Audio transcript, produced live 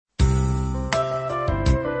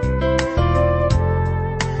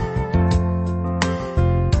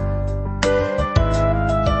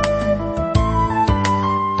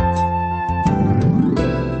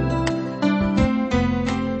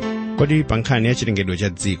Kodi pa nkhani ya chilengedwe cha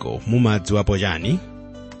dziko mumadziwapo chani?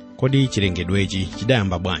 Kodi chilengedwechi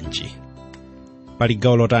chidayamba bwanji? Pali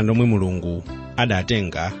gawo lotani lomwe Mulungu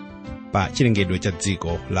adatenga pa chilengedwe cha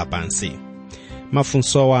dziko lapansi.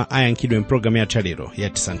 Mafunsowa ayankhidwe mpulogalamu yathu lero ya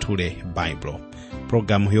Tisanthule Baibulo,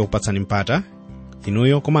 pulogalamu yokupatsani mpata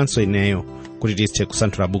inuyo komanso ineyo kuti tithe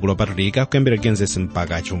kusanthula buku lopatulika kuyambira Genesis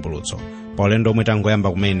mpaka chivumbulutso. Pa ulendo omwe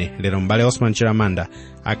tangoyamba kumene lero m'bale Osman Chiramanda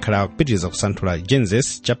akhala akupitiriza kusanthula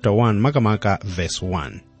Genesis chapter 1 makamaka verse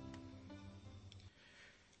 1.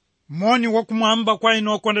 Moni wakumwamba kwa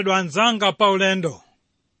inu okondedwa anzanga pa ulendo.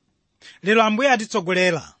 Lero Ambuye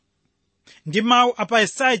atitsogolera ndi mawu apa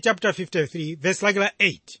Isaiah chapter 53 verse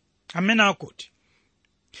 8 amene akuti,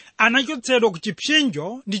 anachotsedwa ku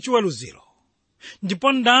chipsinjo ndi chiweruziro,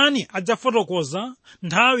 ndipo ndani adzafotokoza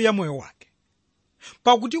nthawi ya moyo wake?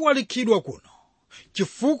 Pakuti walikhidwa kuno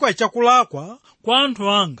chifukwa cha kulakwa kwa anthu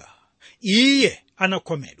anga, iye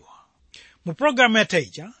anakhomedwa. Mu programu ya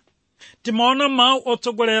teacher timaona mawu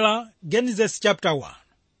otsogolera Genesis chapter 1.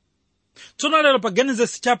 Tsono lero pa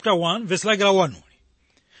Genesis chapter 1 verse 1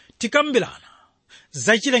 tikambirana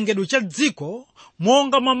za chilengedwe cha dziko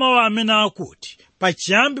monga mwa mawu amene akuti, pa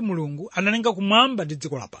chiyambi Mulungu analenga kumwamba ndi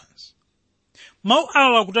dziko lapansi. Mawu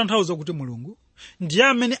awa akutanthauza kuti Mulungu ndiye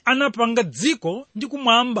amene anapanga dziko ndi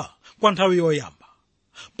kumwamba kwa nthawi yoyamba,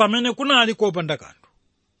 pamene kunali kopanda kanthu.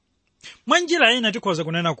 Mwa njira ina tikhoza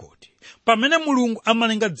kunena kuti pamene Mulungu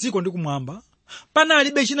amalenga dziko ndi kumwamba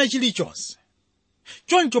panalibe china chilichonse.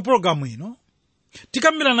 Choncho pologalamu ino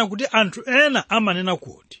tikambirana kuti anthu ena amanena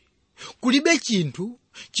kuti kulibe chinthu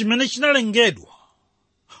chimene chinalengedwa,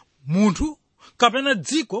 munthu kapena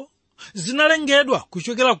dziko zinalengedwa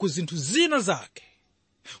kuchokera ku zinthu zina zake.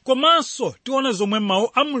 Komanso tiona zomwe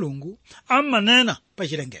mawu a Mulungu amanena pa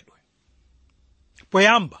chilengedwe.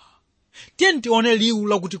 Poyamba tiyeni tione liwu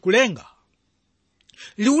lakuti kulenga.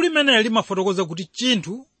 Liwu limene limafotokoza kuti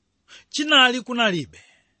chinthu chinali kunalibe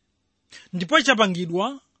ndipo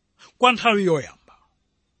chapangidwa kwa nthawi yoyamba,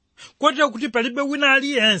 kotero kuti palibe wina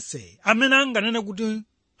aliyense amene anganene kuti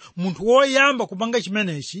munthu woyamba kupanga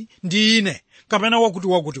chimenechi ndi ine kapena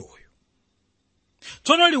wakuti uyu.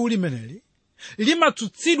 Tsono liwu limeneli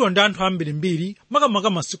limatsutsidwa ndi anthu ambirimbiri makamaka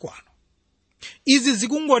masiku ano. Izi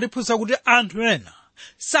zikungotiphunzitsa kuti anthu ena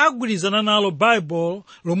sagwirizana nalo Baibulo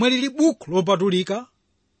lomwe lili buku lopatulika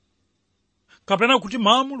kapena kuti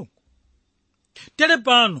mawu a Mulungu. Tere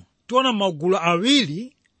pano tiona magulu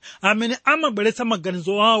awiri amene amabweretsa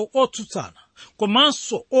maganizo awo otsutsana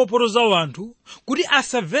komanso opotoza anthu kuti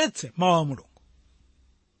asamvetse mawu a Mulungu.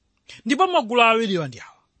 Ndipo magulu awiriwa ndi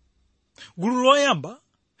awa. Gulu loyamba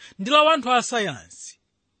ndi la anthu a sayansi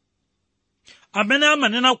amene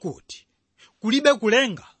amanena kuti kulibe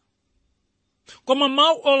kulenga, koma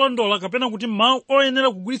mawu olondola kapena kuti mawu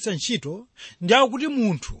oyenera kugwiritsa ntchito ndi akuti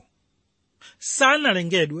munthu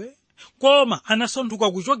sanalengedwe koma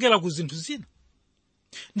anasanduka kuchokera ku zinthu zina.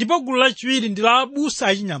 Ndipo gulu lachiwiri ndi la abusa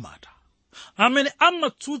achinyamata amene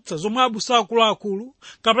amatsutsa zomwe abusa akuluakulu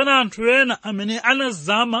kapena anthu ena amene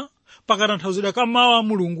anazama pakatanthauzidwa ka mawu a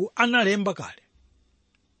Mulungu analemba kale.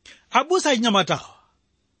 Abusa achinyamatawa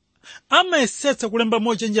amayesetsa kulemba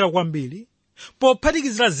mochenjera kwambiri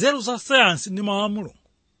pophatikizira nzeru za sayansi ndi mawu a Mulungu,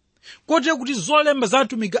 kotero kuti zolemba za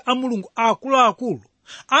atumiki a Mulungu akuluakulu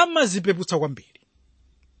amazipeputsa kwambiri.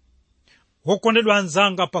 Wokondedwa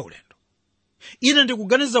anzanga pa ulendo, ine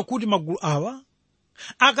ndikuganiza kuti magulu awa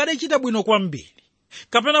akanachita bwino kwambiri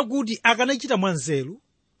kapena kuti akanachita mwanzeru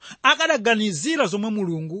akadaganizira zomwe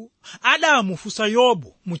Mulungu adamufunsa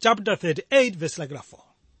Yobu mu chapter 38 verse 4,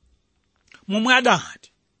 momwe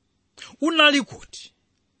adati, unali kuti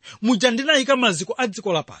muja ndinayika maziko a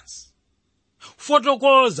dziko lapansi,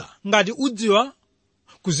 fotokoza ngati udziwa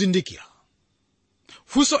kuzindikira.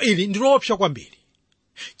 Funso ili ndi loopsa kwambiri,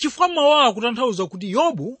 chifukwa mawu akutanthauza kuti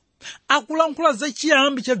Yobu akulankhula za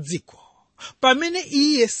chiyambi cha dziko pamene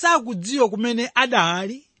iye sakudziwa kumene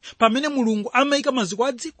adali pamene Mulungu amayika maziko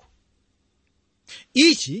a dziko.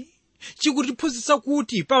 Ichi chikutiphunzitsa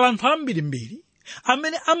kuti pali anthu ambirimbiri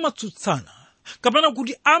amene amatsutsana kapena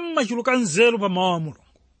kuti amachuluka nzeru pa mawu a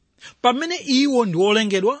Mulungu pamene iwo ndi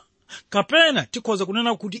olengedwa, kapena tikhoza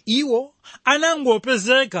kunena kuti iwo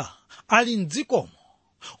anangopezeka ali mdzikomo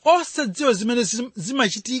osadziwa zimene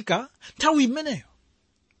zimachitika nthawi imeneyo.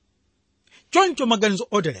 Choncho maganizo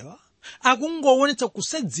oterewa akungowonetsa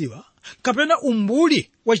kusadziwa kapena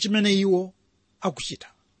umbuli wa chimene iwo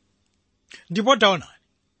akuchita. Ndipo taonani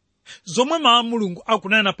zomwe mawu a Mulungu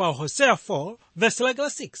akunena pa Hosea 4 verse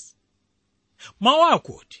 6. Mawu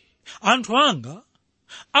akuti, anthu anga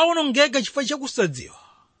awonongeka chifukwa cha kusadziwa.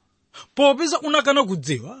 Popeza unakana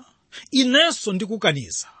kudziwa, inenso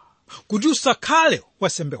ndikukaniza kuti usakhale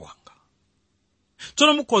wansembe wanga.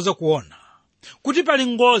 Tsono mukhoza kuona kuti pali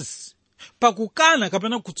ngozi pakukana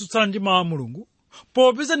kapena kutsutsana ndi mawu a Mulungu,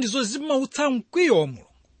 popeza ndizo zimautsa mkwiyo wa Mulungu.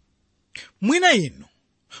 Mwina inu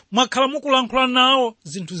mwakhala mukulankhula nawo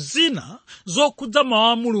zinthu zina zokhudza mawu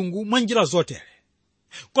a Mulungu mwa njira zotere,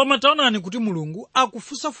 koma taonani kuti Mulungu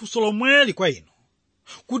akufunsa funso lomweli kwa inu,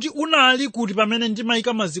 kuti unali kuti pamene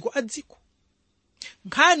ndimayika maziko a dziko.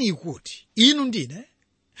 Nkhani ikuti inu ndine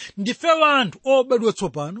ndife wanthu obadwa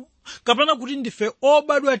tsopano, kapena kuti ndife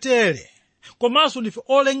obadwa tere, komanso ndife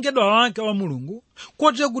olengedwa wake wa Mulungu,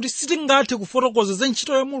 kotero kuti sitingathe kufotokoza za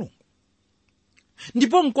ntchito ya Mulungu,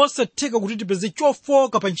 ndipo nkosatheka kuti tipeze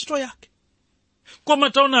chofoka pa ntchito yake. Koma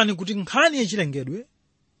taonani kuti nkhani yachilengedwe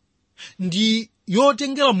ndi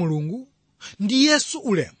yotengera Mulungu ndi Yesu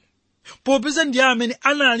ulemu, popeza ndiye amene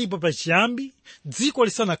analipo pachiyambi dziko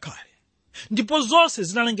lisanakhale, ndipo zonse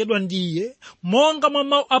zinalengedwa ndi iye, monga mwa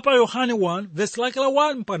mawu a pa Yohane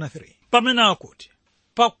 1:1-3, pamene akuti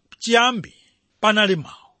pachiyambi panali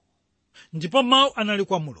mawu, ndipo mawu anali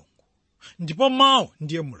kwa Mulungu, ndipo mawu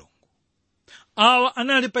ndiye Mulungu. Awa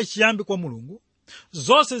anali pachiyambi kwa Mulungu.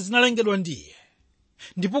 Zonse zinalengedwa ndi iye,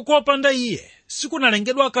 ndipo kopanda iye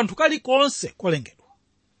sikunalengedwa kanthu kalikonse kolengedwa.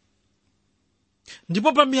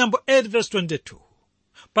 Ndipo pa Miyambo 8:22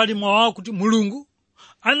 pali mawu akuti Mulungu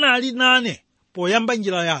anali nane poyamba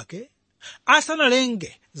njira yake,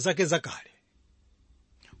 asanalenge zake zakale.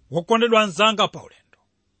 Wokondedwa anzanga pa ulendo,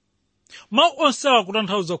 mawu onsewa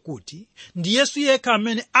akutanthauza kuti ndi Yesu yekha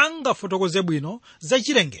amene angafotokoze bwino za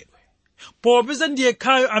chilengedwe, popeza ndiye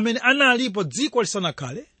yekhayo amene analipo dziko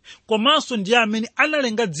lisanakhale, komanso ndiye amene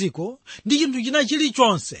analenga dziko ndi chinthu china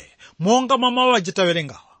chilichonse, monga mwa mawu aja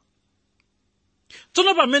tawerengawa.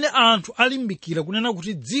 Tsono pamene anthu alimbikira kunena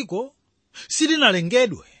kuti dziko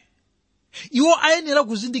silinalengedwe, iwo ayenera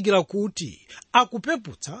kuzindikira kuti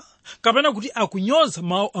akupeputsa kapena kuti akunyoza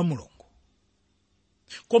mawu a Mulungu,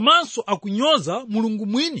 komanso akunyoza Mulungu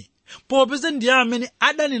mwini, popeza ndiye amene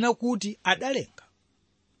adanena kuti adalenga.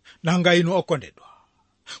 Nanga inu okondedwa,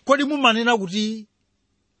 kodi mumanena kuti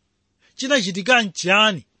chinachitika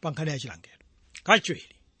nchiyani pa nkhani ya chilengedwe?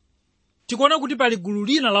 Kachiwiri, tikuona kuti pali gulu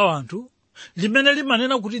lina la anthu limene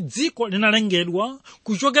limanena kuti dziko linalengedwa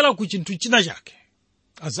kuchokera ku chinthu china chake.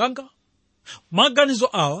 Azanga, maganizo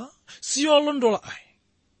awa siyolondola ayi,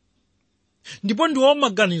 ndipo ndiwo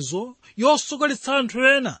maganizo yosokoneza anthu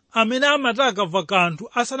ena amene amati akamva kanthu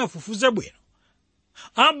asanafufuze bwino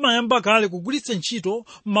amayamba kale kugwiritsa ntchito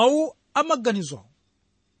mawu a maganizo.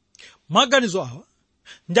 Maganizo awa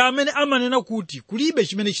ndi amene amanena kuti kulibe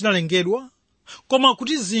chimene chinalengedwa, koma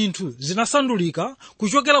kuti zinthu zinasandulika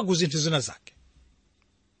kuchokera ku zinthu zina zake.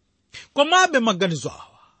 Komabe maganizo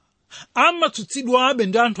awa amatsutsidwabe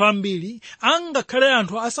ndi anthu ambiri, angakhale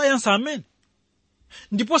anthu asayansi amene,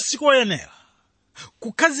 ndipo sikoyenera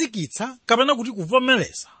kukhazikitsa kapena kuti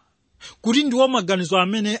kuvomereza kuti ndiwo maganizo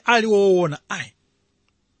amene ali woona ayi.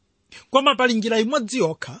 Koma pali njira imodzi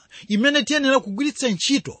yokha imene tiyenera kugwiritsa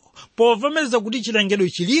ntchito povomereza kuti chilengedwe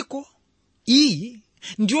chiliko. Iyi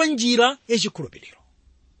ndiyo njira yachikhulupiriro.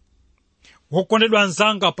 Wokondedwa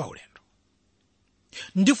anzanga pa ulendo,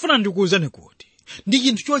 ndifuna ndikuwuzeni kuti ndi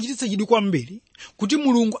chinthu chochititsa chidwi kwambiri kuti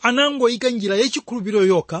Mulungu anangoyika njira yachikhulupiriro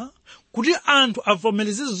yokha kuti anthu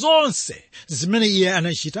avomereze zonse zimene iye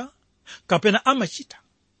anachita kapena amachita.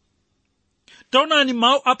 Taonani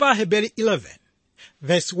mawu a pa Aheberi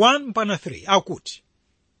 11:1-3 akuti,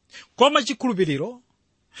 koma chikhulupiriro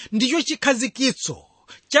ndicho chikhazikitso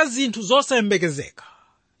cha zinthu zosayembekezeka,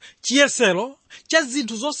 chiyesero cha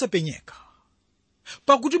zinthu zosapenyeka.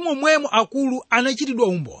 Pakuti momwemo akulu anachitidwa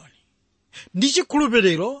umboni. Ndi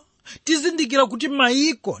chikhulupiriro tizindikira kuti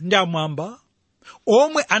mayiko ndi amwamba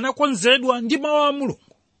omwe anakonzedwa ndi mawu a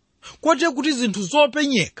Mulungu, kotero kuti zinthu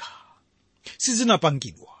zopenyeka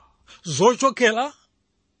sizinapangidwa zochokera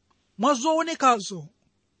mwa zoonekazo.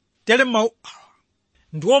 Tere mawu awa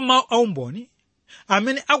ndiwo mawu aumboni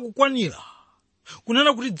amene akukwanira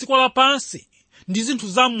kunena kuti dziko lapansi ndi zinthu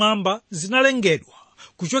zamwamba zinalengedwa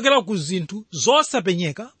kuchokera ku zinthu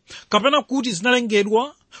zosapenyeka, kapena kuti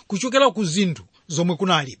zinalengedwa kuchokera ku zinthu zomwe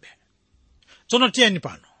kunalibe. Tsono tiyeni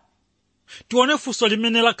pano tione funso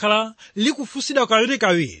limene lakhala likufunsidwa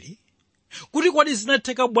kawirikawiri, kuti kodi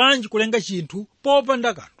zinatheka bwanji kulenga chinthu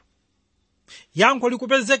popanda kanthu. Yankho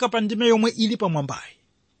likupezeka pa ndime yomwe ili pamwambayi,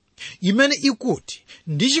 imene ikuti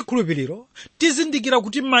ndi chikhulupiriro tizindikira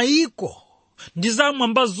kuti mayiko ndi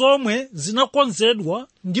zamwamba zomwe zinakonzedwa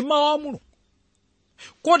ndi mawu a Mulungu,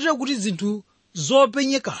 kotero kuti zinthu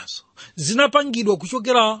zopenyekazo zinapangidwa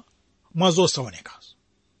kuchokera mwa zosaonekazo.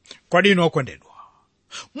 Kodi inu okondedwa,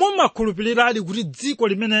 mumakhulupiriradi kuti dziko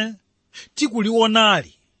limene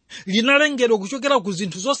tikulionali linalengedwa kuchokera ku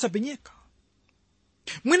zinthu zosapenyeka?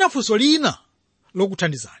 mwina funso lina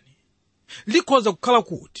lokuthandizani likhoza kukhala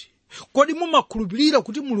kuti kodi mumakhulupirira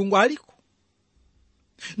kuti mulungu aliko?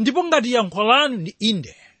 Ndipo ngati yankho lanu ndi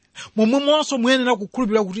inde, momwemonso muyenera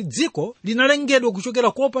kukhulupirira kuti dziko linalengedwa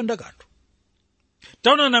kuchokera kopanda kanthu.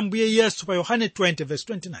 Taonani Ambuye Yesu pa Yohane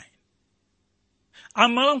 20:29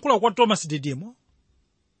 amalankhula kwa Tomasi Didimo,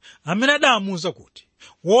 amene adamuwuza kuti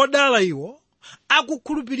wodala iwo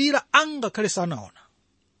akukhulupirira angakhale sanaona.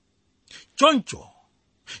 Choncho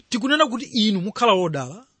tikunena kuti inu mukhala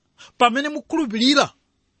wodala pamene mukhulupirira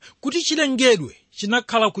kuti chilengedwe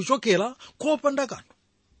chinakhala kuchokera kopanda kanthu.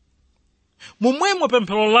 Momwemo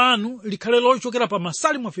pemphero lanu likhale lochokera pa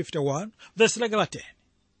Masalimo 51:10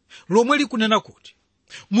 lomwe likunena kuti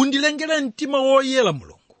mundilengere mtima woyera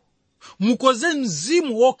Mulungu, mukoze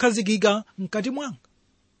mzimu wokhazikika mkati mwanga.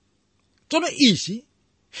 Tsono ichi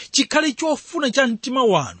chikhale chofuna cha mtima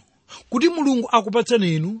wanu kuti Mulungu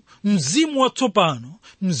akupatseni inu mzimu watsopano,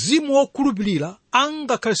 mzimu wokhulupirira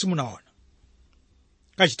angakhale simunaona.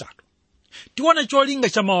 Kachitatu, tione cholinga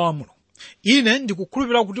cha mawu a Mulungu. Ine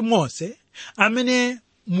ndikukhulupirira kuti Mose, amene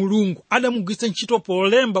Mulungu adamugwiritsa ntchito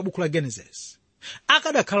polemba buku la Genesis,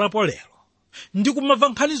 akadakhalapo lero ndi kumva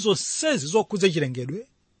nkhani zonsezi zokhudza chilengedwe,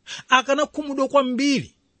 akanakhumudwa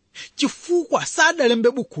kwambiri chifukwa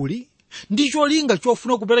sadalembe bukuli ndi cholinga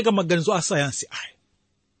chofuna kupereka maganizo a sayansi ayi.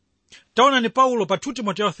 Taonani Paulo pa 2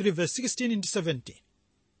 Timoteyo 3:16-17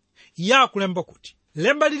 yakulemba kuti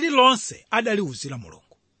lemba lililonse adaliwuzira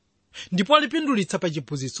Mulungu, ndipo alipindulitsa pa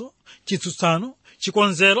chiphunzitso, chitsutsano,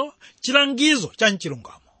 chikonzero, chilangizo cha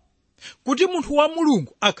mchilungamo, kuti munthu wa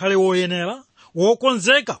Mulungu akhale woyenera,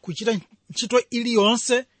 wokonzeka kuchita ntchito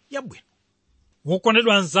iliyonse yabwino.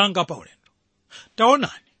 Wokondedwa anzanga pa ulendo,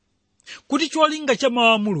 taonani kuti cholinga cha mawu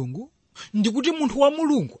a Mulungu ndi kuti munthu wa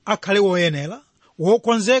Mulungu akhale woyenera,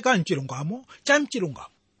 wokonzeka mchilungamo cha mchilungamo.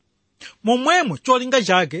 Momwemo cholinga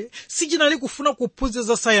chake sichinali kufuna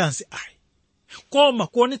kuphunzitsa sayansi ayi, koma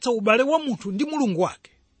kuonetsa ubale wa munthu ndi Mulungu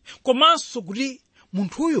wake, komanso kuti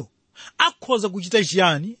munthuyo akhoza kuchita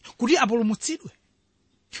chiyani kuti apulumutsidwe.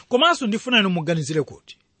 Komanso ndifuna inu muganizire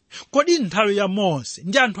kuti kodi nthawi ya Mose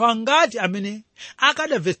ndi anthu angati amene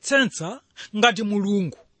akadamvetsetsa ngati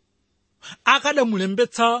Mulungu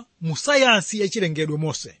akadamulembetsa mu sayansi yachilengedwe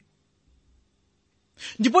Mose?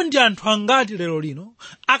 Ndipo ndi anthu angati lero lino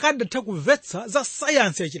akadatha kumvetsa za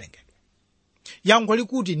sayansi yachilengedwe? Yankho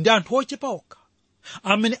likuti ndi anthu ochepa okha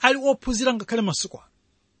amene ali ophunzira ngakhale masiku ano.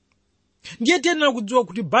 Ndiye tiyenera kudziwa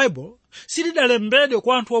kuti Bible silidalembedwe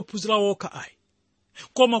kwa anthu ophunzira okha ayi,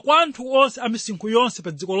 koma kwa anthu onse amisinkhu yonse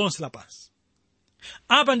pa dziko lonse lapansi.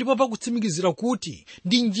 Apa ndipo pakutsimikizira kuti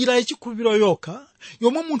ndi njira yachikhulupiriro yokha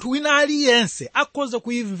yomwe munthu wina aliyense akhoza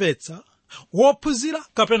kuyimvetsa, wophunzira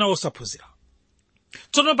kapena wosaphunzira.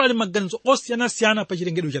 Tsono pali maganizo osiyanasiyana pa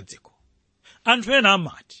chilengedwe cha dziko. Anthu ena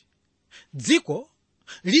amati dziko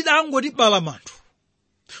lidangotibala manthu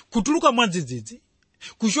kutuluka mwadzidzidzi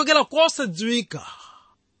kuchokera kosadziwika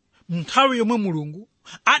nthawi yomwe Mulungu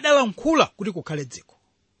adalankhula kuti kukhale dziko.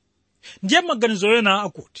 Ndiye maganizo ena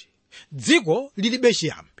akuti dziko lilibe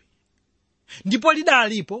chiyambi ndipo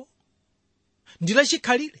lidalipo ndi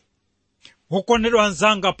lachikhalire. Wokondedwa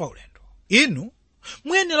anzanga pa ulendo, inu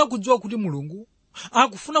muyenera kudziwa kuti Mulungu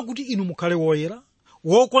akufuna kuti inu mukhale woyera,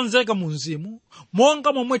 wokonzeka mu mzimu,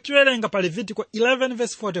 monga momwe tiwerenga pa Levitiko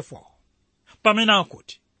 11:44 pamene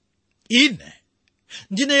akuti, ine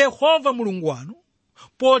ndine Yehova Mulungu wanu,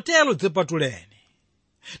 potero dzipatuleni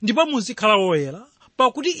ndipo muzikhala woyera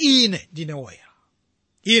pakuti ine ndine woyera.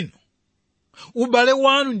 Inu ubale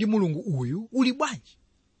wanu ndi Mulungu uyu uli bwanji?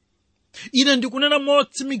 Ine ndikunena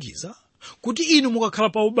motsimikiza kuti inu mukakhala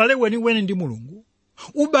pa ubale weniweni ndi Mulungu,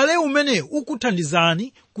 ubale umene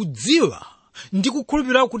ukuthandizani kudziwa ndi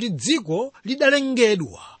kukhulupirira kuti dziko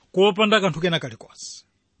lidalengedwa kopanda kanthu kena kalikonse.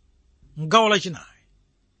 Gawo lachinayi,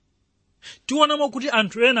 tionamo kuti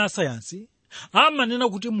anthu ena asayansi amanena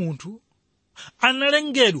kuti munthu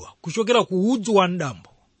analengedwa kuchokera ku udzu wa mdambo.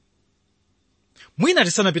 Mwina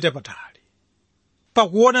tisanapite patali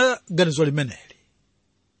pakuona ganizo limeneli,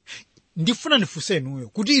 ndifuna nifunse inuyo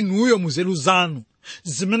kuti inuyo muzeru zanu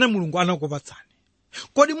zimene Mulungu anakupatsani,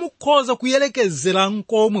 kodi mukhoza kuyelekezera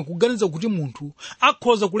nkomwe kuganiza kuti munthu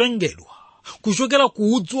akhoza kulengedwa kuchokera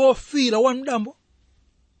ku udzu ofira wa mdambo?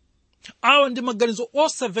 Awa ndi maganizo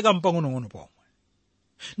osamveka mpang'onong'ono pomwe,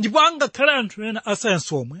 ndipo angakhale anthu ena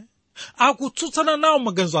asayansi omwe akutsutsana nawo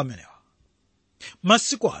maganizo amenewa.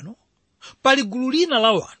 Masiku ano pali gulu lina la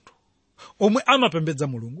anthu omwe amapembedza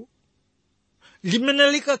Mulungu,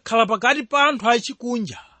 limene likakhala pakati pa anthu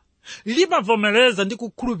achikunja limavomereza ndi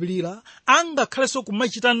kukhulupirira angakhalenso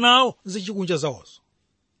kumachita nawo zachikunja zawozo.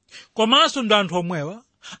 Komanso ndi anthu omwewa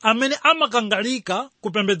amene amakangalika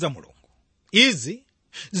kupembedza mulungu. Izi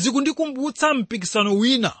zikundikumbutsa mpikisano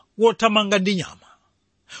wina wothamanga ndi nyama,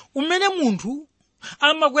 umene munthu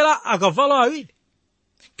amakwera akavalo awiri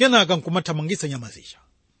kenaka nkumathamangitsa nyama zija.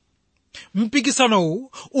 Mpikisano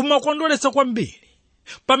uwu umakondweretsa kwambiri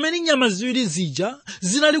pamene nyama ziwiri zija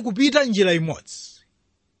zinali kupita njira imodzi.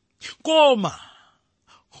 Koma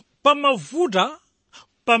pamavuta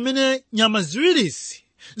pamene nyama ziwirizi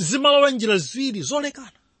zimalowa njira ziwiri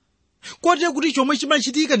zolekana. Kote kuti chomwe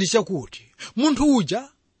chimachitika ndi chakuti munthu uja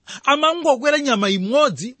amangokwera nyama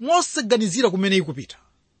imodzi mosaganizira kumene ikupita.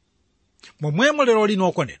 Momwemo lero lino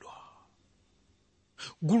okondedwa,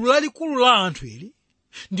 gulu lalikulu la anthu ili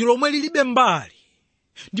ndi lomwe lilibe mbali,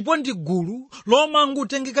 ndipo ndi gulu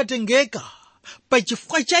lomangotengeka pa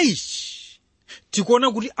chifukwa cha ichi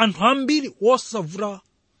tikuona kuti anthu ambiri wosavuta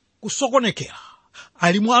kusokonekera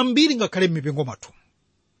alimu ambiri ngakhale m'mipingo mwathu.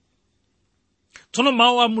 Tsono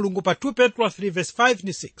mawu a Mulungu pa 2 Petro 3 verse 5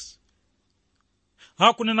 ndi 6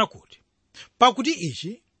 akunena kuti, pakuti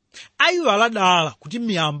ichi ayiwala dala kuti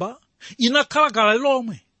miyamba inakhala kale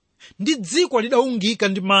lomwe ndi dziko lidawungika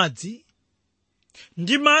ndi madzi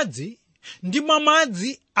ndi mwa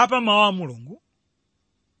madzi apa mawu a Mulungu.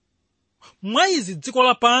 Mwa izi dziko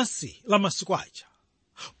lapansi la masiku aja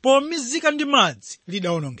pomizika ndi madzi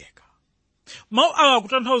lidawonongeka. Mawu awa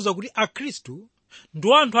akutanthauza kuti akhristu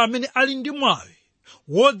ndi anthu amene ali ndi mwawi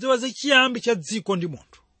wodziwa za chiyambi cha dziko ndi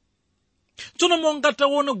munthu. Tsono monga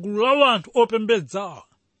taona gulu la anthu opembedza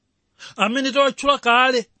amene tawatchula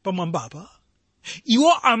kale pamwambapa,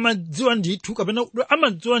 iwo amadziwa ndithu kapena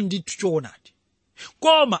amadziwa ndithu choonadi,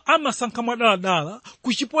 koma amasankha mwadaladala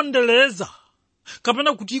kuchipondereza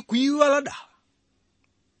kapena kuti kuyiwala dala.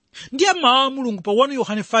 Ndiye mawu a Mulungu pa 1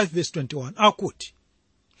 Yohane 5 verse 21 akuti,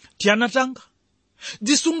 tiana tanga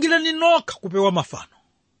dzisungireni nokha kupewa mafano.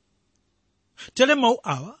 Tere mawu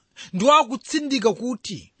awa ndiwo akutsindika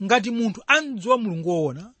kuti ngati munthu andziwa Mulungu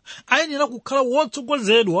woona ayenera kukhala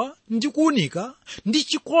wotsogozedwa ndi kuunika ndi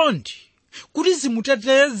chikondi kuti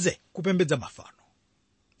zimuteteze kupembedza mafano.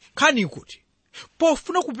 Nkhani kuti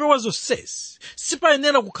pofuna kupewa zonsezi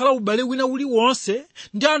sipayenera kukhala ubale wina uliwonse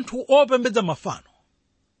ndi anthu opembedza mafano,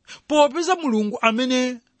 popeza Mulungu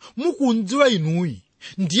amene mukundziwa inuyi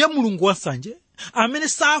ndiye Mulungu wansanje amene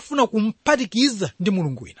safuna kumphatikiza ndi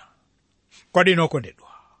mulungu wina. Kodi inu okondedwa,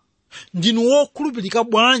 ndinu wokhulupirika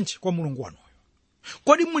bwanji kwa Mulungu wanuyo?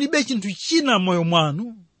 Kodi mulibe chinthu china moyo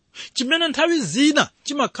mwanu chimene nthawi zina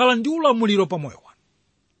chimakhala ndi ulamuliro pa moyo wanu?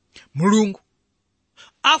 Mulungu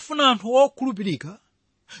afuna anthu okhulupirika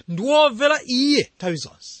ndi womvera iye nthawi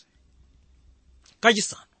zonse.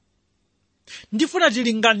 Kachisanu, ndifuna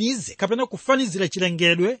tilinganize kapena kufanizira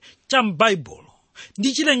chilengedwe cha m'Baibulo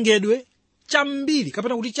ndi chilengedwe cha mbiri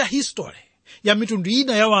kapena kuti cha history ya mitundu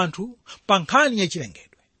ina ya wanthu pa nkhani ya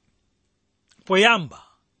chilengedwe. Poyamba,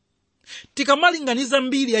 tikamalinganiza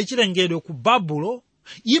mbiri ya chilengedwe ku Babulo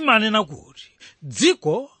imanena kuti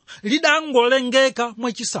dziko lidangolengeka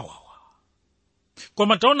mwachisawawa.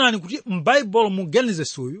 Koma taonani kuti m'Baibulo mu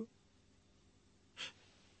Genesis uyu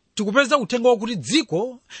tikupeza uthenga wakuti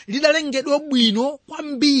dziko lidalengedwa bwino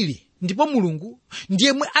kwambiri, ndipo Mulungu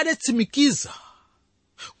ndiye mwe adatsimikiza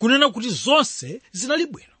kunena kuti zonse zinali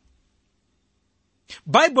bwino.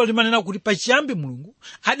 Baibulo limanena kuti pachiyambi Mulungu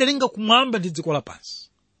adalenga kumwamba ndi dziko lapansi.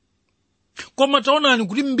 Koma taonani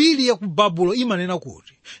kuti mbiri ya ku Babulo imanena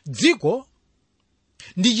kuti dziko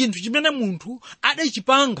ndi chinthu chimene munthu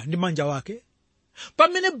adachipanga ndi manja wake,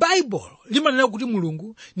 pamene Baibulo limanena kuti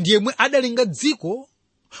Mulungu ndiye mwe adalenga dziko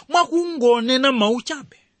mwakungonena mawu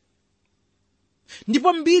chabe.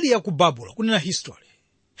 Ndipo mbiri ya ku Babulo kunena history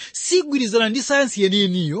sigwirizana ndi sayansi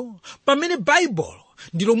yeniyeniyo, pamene Baibulo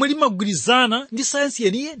ndi lomwe limagwirizana ndi sayansi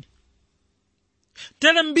yeniyeni.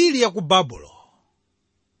 Tere mbiri ya ku Babulo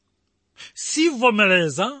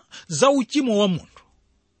sivomereza za uchimo wa munthu,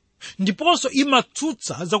 ndiponso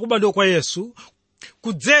imatsutsa za kubadwa kwa Yesu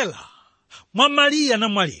kudzera mwa Mariya na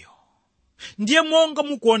Mariyo. Ndiye monga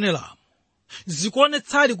mukuoneramu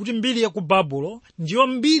zikuonetsali kuti mbiri ya ku Babulo ndiyo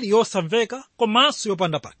mbiri yosamveka komanso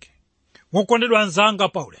yopanda pake. Wokondedwa anzanga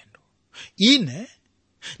pa ulendo, ine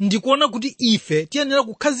ndikuona kuti ife tiyenera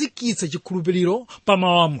kukhazikitsa chikhulupiriro pa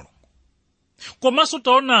mawu a Mulungu. Komanso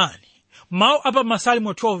taonani mawu apa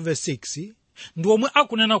Masalimo 12 verse 6 ndi omwe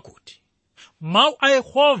akunena kuti mawu a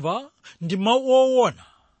Yehova ndi mawu owona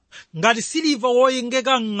ngati siliva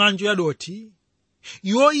woyengeka m'ng'anjo ya dothi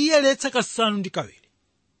yoyiyeretsa kasanu ndi kawiri.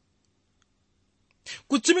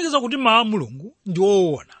 Kutsimikiza kuti mawu a Mulungu ndi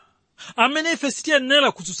owona amene ife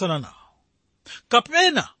sitiyenera kutsutsana nawo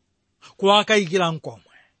kapena kuwakayikira nkomwe.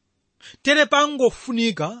 Tere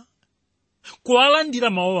pangofunika kuwalandira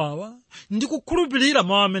mawu awa ndi kukhulupirira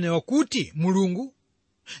mawu amenewa kuti Mulungu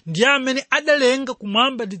ndiye amene adalenga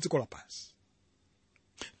kumwamba ndi dziko lapansi.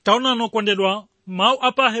 Taonani okondedwa, mawu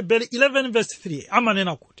apa Hebrew 11:3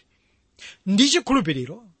 amanena kuti ndi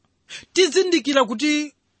chikhulupiriro tizindikira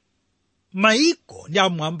kuti mayiko ndi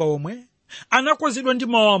amwamba omwe anakonzedwa ndi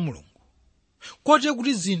mawu a Mulungu, kote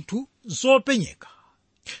kuti zinthu zopenyeka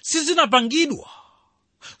sizinapangidwa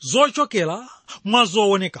zochokera mwa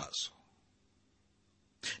zoonekazo.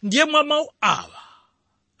 Ndiye mwa mawu awa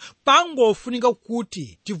pangofunika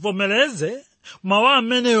kuti tivomereze mawu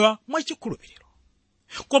amenewa mwachikhulupiriro.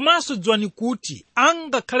 Komanso dziwani kuti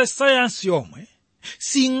angakhale sayansi yomwe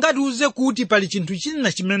singatiuze kuti pali chinthu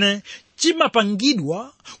china chimene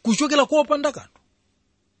chimapangidwa kuchokera kopanda kanthu,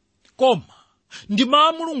 koma ndi mawu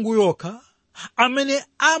a Mulungu yokha amene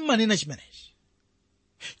amanena chimenechi.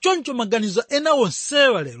 Choncho maganizo ena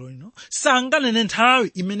onsewa lero lino sanganene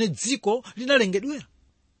nthawi imene dziko linalengedwera.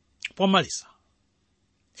 Pomaliza,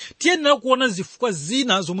 tiyenera kuona zifukwa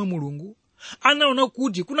zina zomwe Mulungu anaona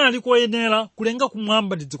kuti kunali koyenera kulenga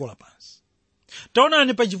kumwamba ndi dziko lapansi.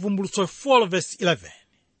 Taonani pa Chivumbulutso 4:11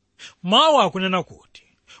 mawu akunena kuti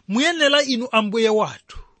muyenera inu Ambuye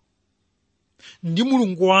wathu ndi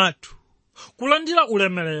Mulungu wathu kulandira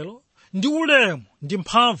ulemerero ndi ulemu ndi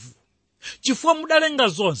mphamvu, chifukwa mudalenga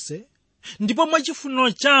zonse ndipo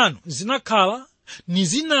mwachifuniro chanu zinakhala ni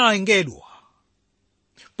zinalengedwa.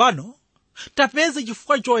 Pano tapeza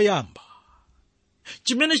chifukwa choyamba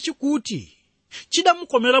chimene chikuti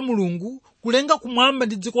chidamukomera Mulungu kulenga kumwamba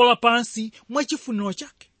ndi dziko lapansi mwachifuniro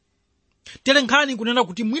chake. Telenkhani kunena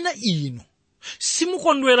kuti mwina inu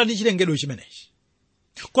simukondwera ndi chilengedwe chimenechi,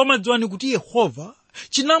 koma dziwani kuti Yehova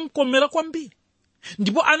chinamukomera kwambiri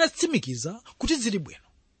ndipo anatsimikiza kuti zili bwino.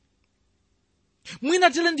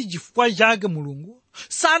 Mwina tele ndi chifukwa chake Mulungu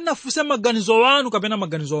sanafunse maganizo wanu kapena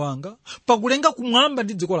maganizo wanga pakulenga kumwamba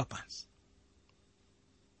ndi dziko lapansi.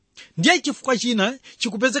 Ndiye chifukwa china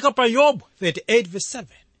chikupezeka pa Yobu 38:7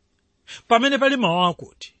 pamene pali mawu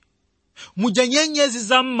akuti muja nyenyezi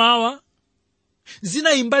zam'mawa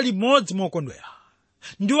zinayimba limodzi mokondwera,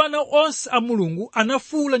 ndi ana onse a Mulungu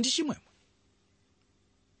anafuwula ndi chimwemwe.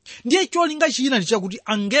 Ndiye cholinga china ndi chakuti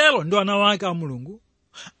angelo ndi ana wake a Mulungu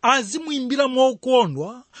azimuyimbira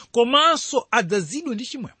mokondwa komanso adzazidwe ndi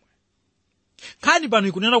chimwemwe. Nkhani pano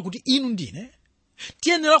ikunena kuti inu ndine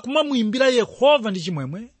tiyenera kumamuyimbira Yehova ndi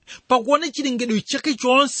chimwemwe pakuona chilengedwe chake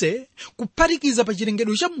chonse kuphatikiza pa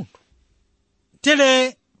chilengedwe cha munthu.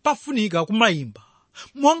 Tere pafunika kumayimba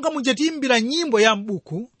monga muja tiyimbira nyimbo ya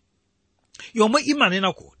m'buku yomwe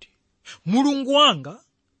imanena kuti Mulungu wanga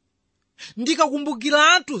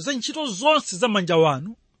ndikakumbukiratu za ntchito zonse za manja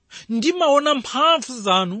wanu ndimaona mphamvu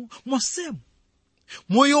zanu monsemo.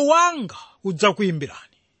 Moyo wanga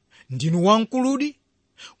udzakuyimbirani, ndinu wamkuludi.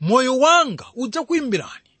 Moyo wanga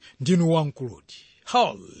udzakuyimbirani, ndinu wamkuludi.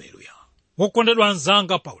 Haleluya. Wokondedwa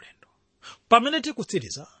anzanga pa ulendo, pamene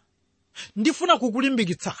tikutsiriza ndifuna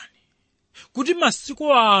kukulimbikitsani kuti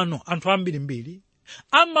masiku ano anthu ambirimbiri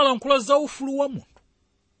amalankhula za ufulu wa munthu.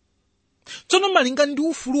 Tsono malinga ndi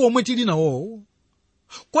ufulu omwe tili nawo,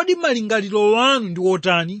 kodi malingaliro wanu ndi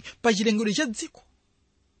wotani pa chilengedwe cha dziko?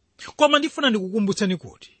 Koma ndifuna ndikukumbutseni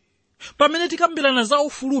kuti pamene tikambirana za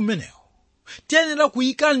ufulu umenewo tiyenera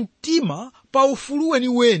kuyika mtima pa ufulu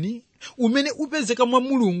weniweni umene upezeka mwa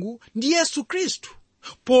Mulungu ndi Yesu Khristu,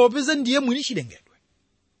 popeza ndiye mwini chilengedwe.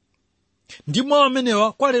 Ndi mawu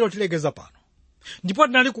amenewa kwa lero tilekeza pano, ndipo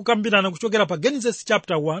tinali kukambirana kuchokera pa Genesis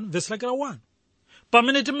chapter 1:1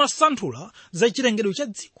 pamene timasanthula za chilengedwe cha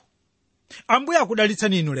dziko. Ambuye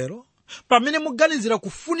akudalitsani inu lero pamene muganizira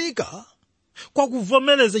kufunika kwa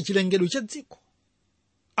kuvomereza chilengedwe cha dziko.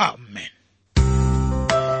 Amen.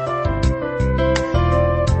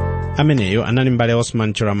 Ameneyo anali mbale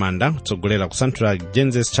Osman Chiramanda kutsogolera kusanthula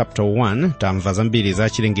Genesis chapter 1. Tamva zambiri za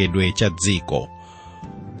chilengedwe cha dziko.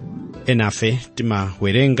 Enafe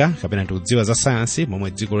timawerenga kapena tikudziwa za sayansi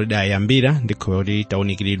momwe dziko lidayambira ndi kuti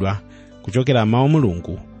taunikiridwa kuchokera mawu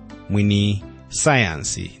Mulungu. Mwini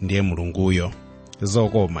sayansi ndiye Mulunguyo.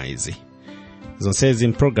 Zokoma izi zonsezi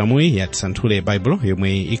mpulogalamu ya tisanthule Bible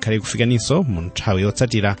yomwe ikhale kufikaninso mu nthawi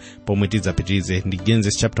yotsatira pomwe tidzapitirize ndi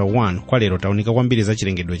Genesis chapter 1. Kwa lero taunika kwambiri za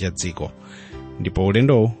chilengedwe cha dziko, ndipo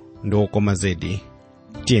ulendo ndi wokoma zedi.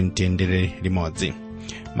 Tiyendere limodzi.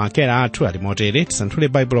 Makera athu ali motere: tisanthule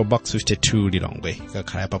Bible box 52 Lilongwe,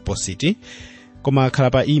 kakhala pa positi, koma khala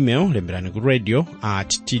pa email lemberani ku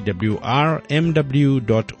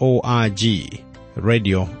radio@twrmw.org,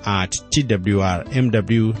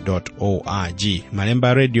 radio@twrmw.org.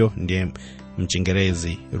 malemba radio ndiye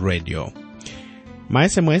mchingerezi radio. Ma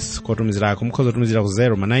SMS kotumizirako mukhoza kutumizira ku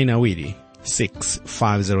 092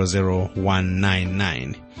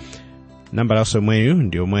 6500199. namba laso yomweyu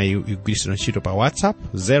ndi yomweyu igwiritsidwa ntchito pa WhatsApp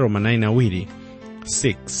 092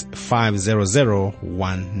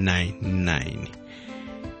 6500199.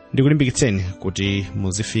 ndikulimbikitseni kuti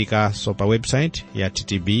muzifika so pa website ya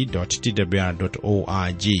ttb.twr.org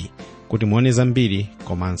kuti muone zambiri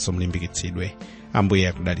komanso mulimbikitsidwe. Ambuye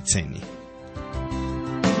akudalitseni.